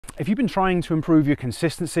If you've been trying to improve your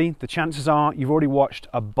consistency, the chances are you've already watched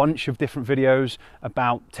a bunch of different videos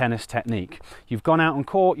about tennis technique. You've gone out on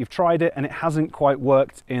court, you've tried it, and it hasn't quite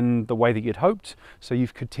worked in the way that you'd hoped, so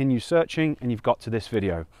you've continued searching and you've got to this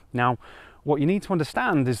video. Now, what you need to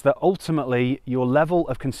understand is that ultimately your level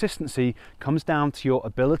of consistency comes down to your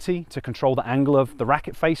ability to control the angle of the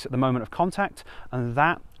racket face at the moment of contact, and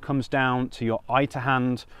that comes down to your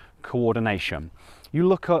eye-to-hand coordination. You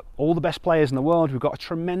look at all the best players in the world, we've got a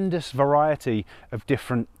tremendous variety of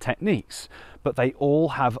different techniques, but they all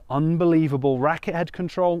have unbelievable racket head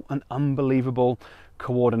control and unbelievable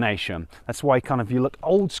coordination. That's why kind of you look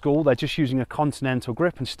old school, they're just using a continental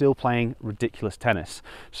grip and still playing ridiculous tennis.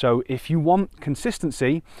 So if you want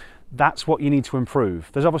consistency, that's what you need to improve.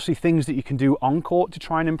 There's obviously things that you can do on court to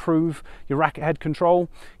try and improve your racket head control.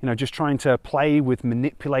 You know, just trying to play with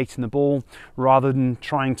manipulating the ball rather than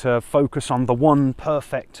trying to focus on the one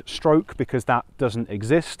perfect stroke, because that doesn't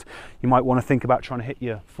exist. You might want to think about trying to hit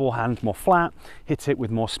your forehand more flat, hit it with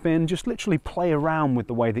more spin, just literally play around with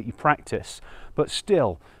the way that you practice. But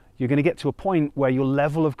still, you're going to get to a point where your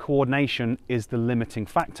level of coordination is the limiting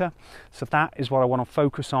factor. So that is what I want to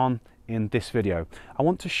focus on in this video. I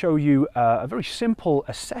want to show you a very simple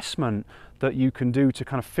assessment that you can do to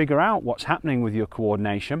kind of figure out what's happening with your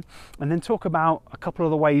coordination, and then talk about a couple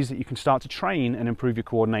of the ways that you can start to train and improve your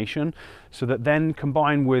coordination, so that then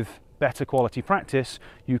combined with better quality practice,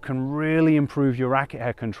 you can really improve your racket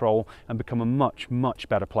head control and become a much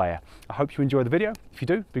better player. I hope you enjoy the video. If you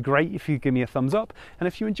do, it'd be great if you give me a thumbs up, and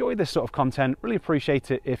if you enjoy this sort of content, really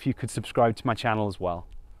appreciate it if you could subscribe to my channel as well.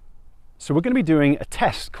 So we're going to be doing a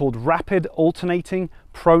test called rapid alternating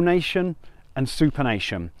pronation and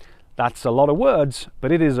supination. That's a lot of words,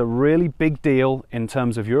 but it is a really big deal in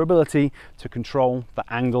terms of your ability to control the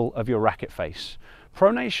angle of your racket face.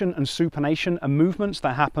 Pronation and supination are movements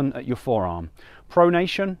that happen at your forearm.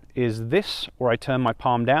 Pronation is this, where I turn my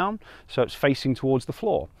palm down so it's facing towards the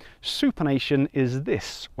floor. Supination is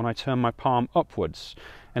this, when I turn my palm upwards.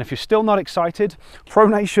 And if you're still not excited,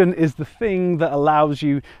 pronation is the thing that allows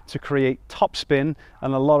you to create topspin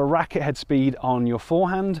and a lot of racket head speed on your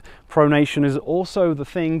forehand. Pronation is also the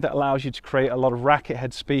thing that allows you to create a lot of racket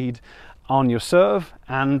head speed on your serve,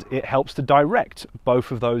 and it helps to direct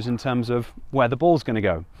both of those in terms of where the ball's going to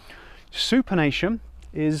go. Supination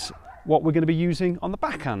is what we're going to be using on the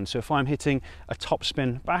backhand. So if I'm hitting a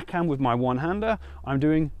topspin backhand with my one-hander, I'm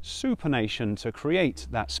doing supination to create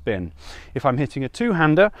that spin. If I'm hitting a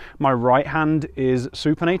two-hander, my right hand is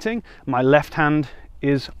supinating, my left hand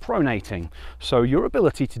is pronating. So your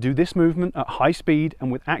ability to do this movement at high speed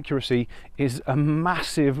and with accuracy is a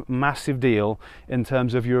massive deal in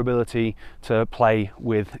terms of your ability to play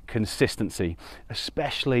with consistency,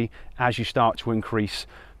 especially as you start to increase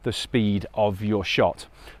the speed of your shot.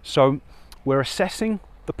 So we're assessing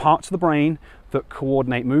the parts of the brain that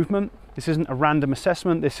coordinate movement. This isn't a random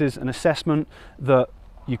assessment. This is an assessment that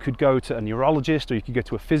you could go to a neurologist, or you could go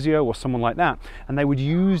to a physio or someone like that, and they would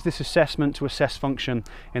use this assessment to assess function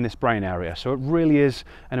in this brain area. So it really is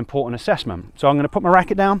an important assessment. So I'm going to put my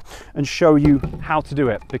racket down and show you how to do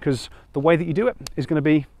it, because the way that you do it is going to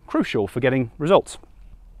be crucial for getting results.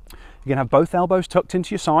 You're going to have both elbows tucked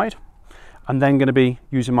into your side. I'm then going to be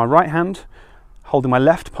using my right hand, holding my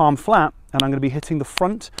left palm flat, and I'm going to be hitting the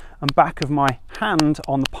front and back of my hand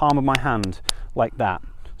on the palm of my hand, like that.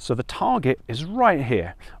 So the target is right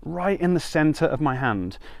here, right in the center of my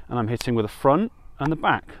hand, and I'm hitting with the front and the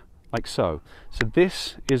back, like so. So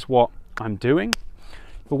this is what I'm doing.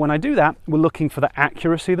 But when I do that, we're looking for the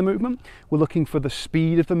accuracy of the movement, we're looking for the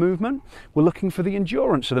speed of the movement, we're looking for the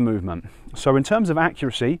endurance of the movement. So in terms of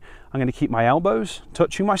accuracy, I'm going to keep my elbows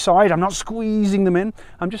touching my side. I'm not squeezing them in,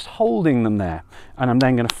 I'm just holding them there. And I'm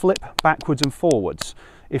then going to flip backwards and forwards.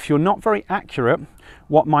 If you're not very accurate,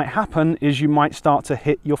 what might happen is you might start to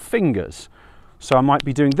hit your fingers. So I might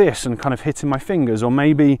be doing this and kind of hitting my fingers, or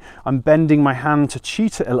maybe I'm bending my hand to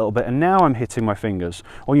cheat it a little bit and now I'm hitting my fingers.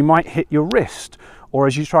 Or you might hit your wrist, or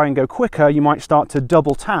as you try and go quicker, you might start to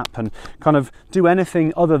double tap and kind of do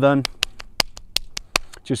anything other than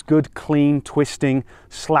just good, clean, twisting,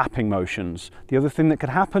 slapping motions. The other thing that could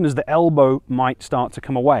happen is the elbow might start to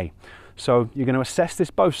come away. So you're going to assess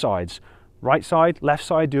this both sides. Right side, left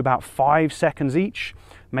side, do about 5 seconds each.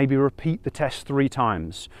 Maybe repeat the test 3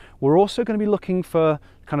 times. We're also going to be looking for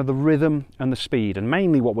kind of the rhythm and the speed, and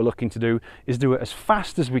mainly what we're looking to do is do it as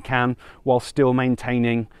fast as we can while still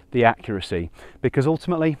maintaining the accuracy, because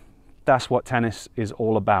ultimately that's what tennis is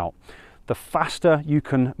all about. The faster you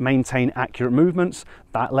can maintain accurate movements,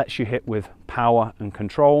 that lets you hit with power and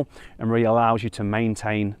control and really allows you to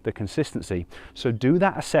maintain the consistency. So do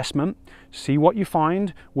that assessment, see what you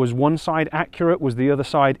find. Was one side accurate? Was the other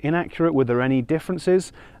side inaccurate? Were there any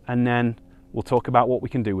differences? And then we'll talk about what we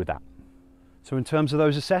can do with that. So in terms of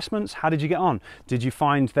those assessments, how did you get on? Did you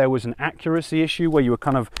find there was an accuracy issue where you were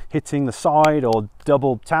kind of hitting the side or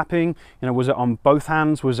double tapping? You know, was it on both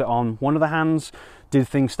hands? Was it on one of the hands? Did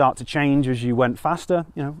things start to change as you went faster?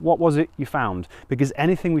 You know, what was it you found? Because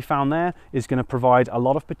anything we found there is going to provide a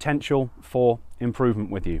lot of potential for improvement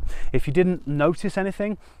with you. If you didn't notice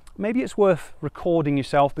anything, maybe it's worth recording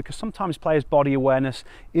yourself, because sometimes players' body awareness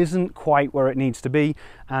isn't quite where it needs to be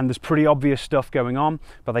and there's pretty obvious stuff going on,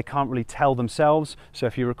 but they can't really tell themselves. So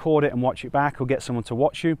if you record it and watch it back or get someone to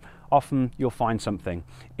watch you, often you'll find something.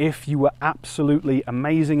 If you were absolutely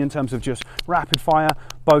amazing in terms of just rapid fire,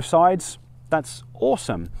 both sides, that's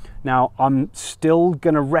awesome. Now, I'm still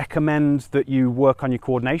going to recommend that you work on your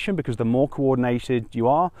coordination, because the more coordinated you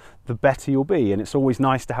are, the better you'll be. And it's always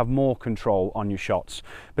nice to have more control on your shots.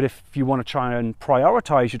 But if you want to try and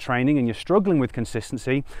prioritize your training and you're struggling with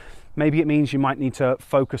consistency, maybe it means you might need to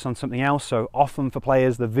focus on something else. So often for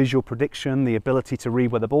players, the visual prediction, the ability to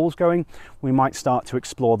read where the ball's going, we might start to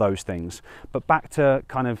explore those things. But back to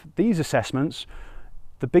kind of these assessments,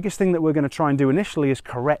 the biggest thing that we're going to try and do initially is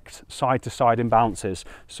correct side-to-side imbalances.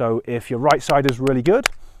 So if your right side is really good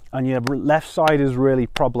and your left side is really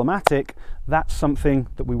problematic, that's something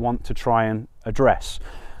that we want to try and address.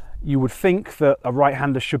 You would think that a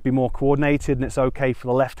right-hander should be more coordinated and it's okay for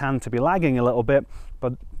the left hand to be lagging a little bit,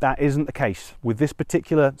 but that isn't the case. With this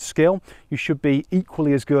particular skill, you should be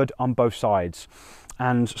equally as good on both sides.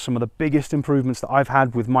 And some of the biggest improvements that I've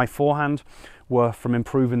had with my forehand were from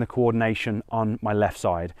improving the coordination on my left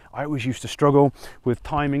side. I always used to struggle with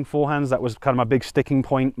timing forehands. That was kind of my big sticking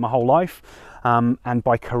point my whole life. And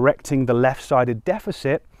by correcting the left-sided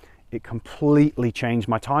deficit, it completely changed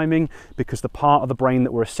my timing, because the part of the brain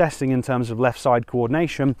that we're assessing in terms of left side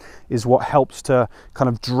coordination is what helps to kind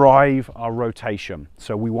of drive our rotation.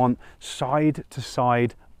 So we want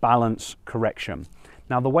side-to-side balance correction.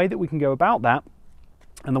 Now, the way that we can go about that,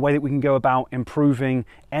 and the way that we can go about improving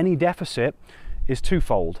any deficit, is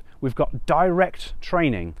twofold. We've got direct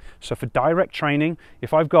training. So for direct training,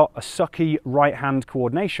 if I've got a sucky right hand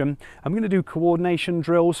coordination, I'm going to do coordination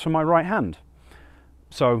drills for my right hand.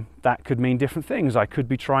 So that could mean different things. I could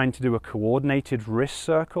be trying to do a coordinated wrist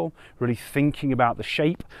circle, really thinking about the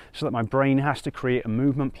shape so that my brain has to create a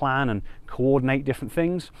movement plan and coordinate different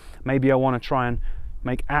things. Maybe I want to try and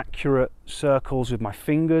make accurate circles with my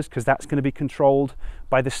fingers, because that's going to be controlled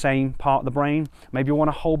by the same part of the brain. Maybe I want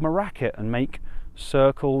to hold my racket and make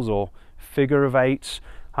circles or figure of eights.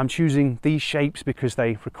 I'm choosing these shapes because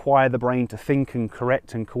they require the brain to think and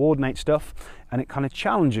correct and coordinate stuff, and it kind of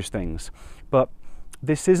challenges things. But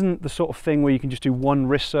this isn't the sort of thing where you can just do one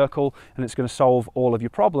wrist circle and it's going to solve all of your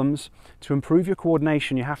problems. To improve your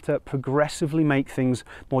coordination, you have to progressively make things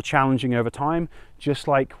more challenging over time, just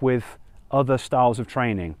like with other styles of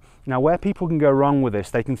training. Now, where people can go wrong with this,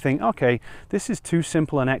 they can think, okay, this is too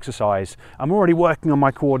simple an exercise. I'm already working on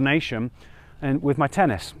my coordination and with my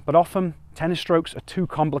tennis, but often tennis strokes are too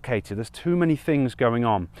complicated. There's too many things going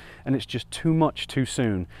on and it's just too much too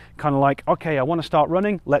soon. Kind of like, okay, I want to start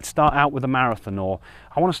running, let's start out with a marathon. Or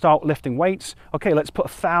I want to start lifting weights, okay, let's put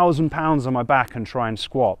 1,000 pounds on my back and try and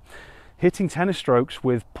squat. Hitting tennis strokes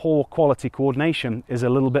with poor quality coordination is a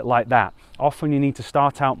little bit like that. Often you need to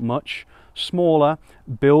start out much smaller,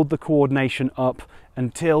 build the coordination up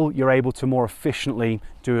until you're able to more efficiently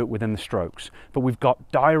do it within the strokes. But we've got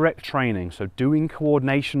direct training, so doing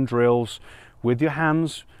coordination drills with your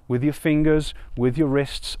hands, with your fingers, with your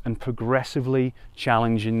wrists, and progressively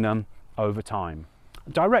challenging them over time.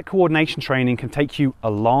 Direct coordination training can take you a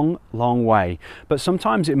long way, but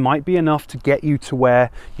sometimes it might be enough to get you to where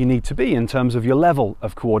you need to be in terms of your level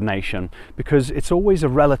of coordination, because it's always a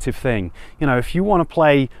relative thing. You know, if you want to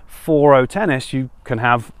play 4-0 tennis, you can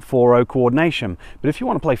have 4-0 coordination, but if you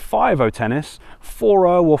want to play 5-0 tennis,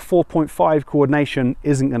 4-0 or 4.5 coordination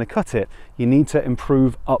isn't going to cut it. You need to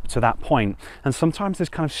improve up to that point. And sometimes there's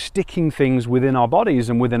kind of sticking things within our bodies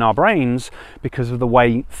and within our brains because of the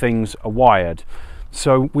way things are wired.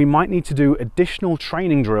 So we might need to do additional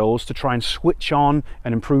training drills to try and switch on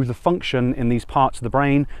and improve the function in these parts of the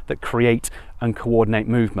brain that create and coordinate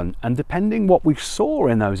movement. And depending what we saw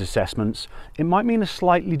in those assessments, it might mean a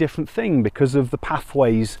slightly different thing because of the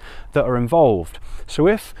pathways that are involved. So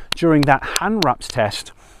if during that hand wraps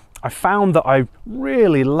test, I found that I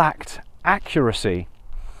really lacked accuracy,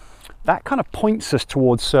 that kind of points us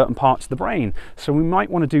towards certain parts of the brain. So we might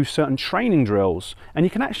want to do certain training drills, and you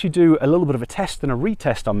can actually do a little bit of a test and a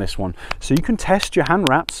retest on this one. So you can test your hand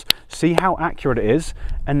wraps, see how accurate it is,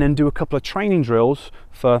 and then do a couple of training drills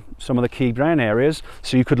for some of the key brain areas.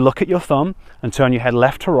 So you could look at your thumb and turn your head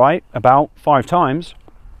left to right about 5 times,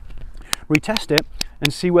 retest it,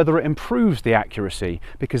 and see whether it improves the accuracy,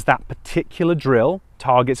 because that particular drill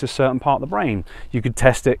targets a certain part of the brain. You could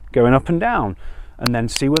test it going up and down and then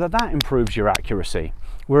see whether that improves your accuracy.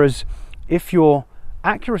 Whereas if your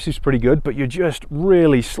accuracy is pretty good, but you're just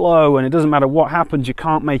really slow and it doesn't matter what happens, you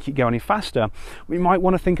can't make it go any faster, we might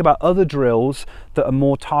want to think about other drills that are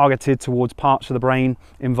more targeted towards parts of the brain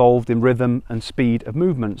involved in rhythm and speed of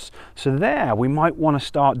movements. So there we might want to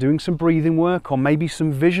start doing some breathing work, or maybe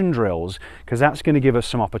some vision drills, because that's going to give us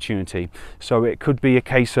some opportunity. So it could be a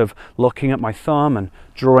case of looking at my thumb and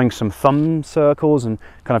drawing some thumb circles and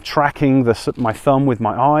kind of tracking my thumb with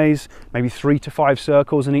my eyes, maybe 3 to 5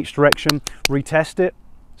 circles in each direction, retest it,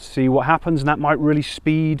 see what happens, and that might really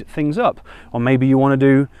speed things up. Or maybe you want to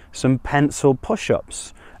do some pencil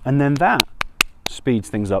push-ups, and then that speeds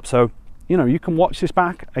things up. So you know, you can watch this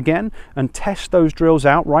back again and test those drills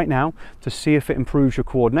out right now to see if it improves your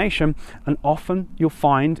coordination, and often you'll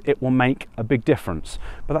find it will make a big difference.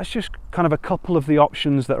 But that's just kind of a couple of the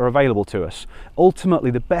options that are available to us. Ultimately,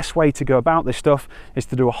 the best way to go about this stuff is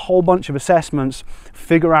to do a whole bunch of assessments,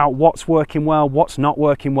 figure out what's working well, what's not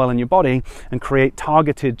working well in your body, and create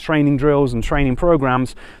targeted training drills and training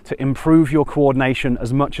programs to improve your coordination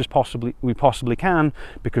as much as we possibly can,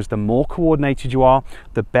 because the more coordinated you are,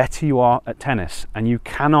 the better you are at tennis, and you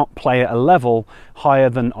cannot play at a level higher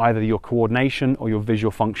than either your coordination or your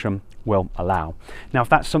visual function will allow. Now, if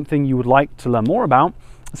that's something you would like to learn more about,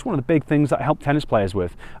 it's one of the big things that I help tennis players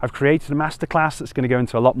with. I've created a masterclass that's going to go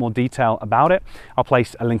into a lot more detail about it. I'll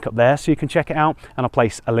place a link up there so you can check it out, and I'll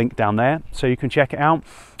place a link down there so you can check it out.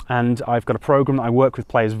 And I've got a program that I work with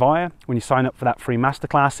players via. When you sign up for that free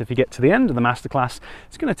masterclass, if you get to the end of the masterclass,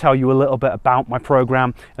 it's going to tell you a little bit about my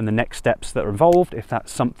program and the next steps that are involved, if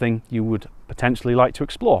that's something you would potentially like to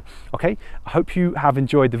explore. Okay, I hope you have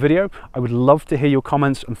enjoyed the video. I would love to hear your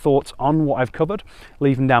comments and thoughts on what I've covered.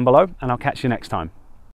 Leave them down below, and I'll catch you next time.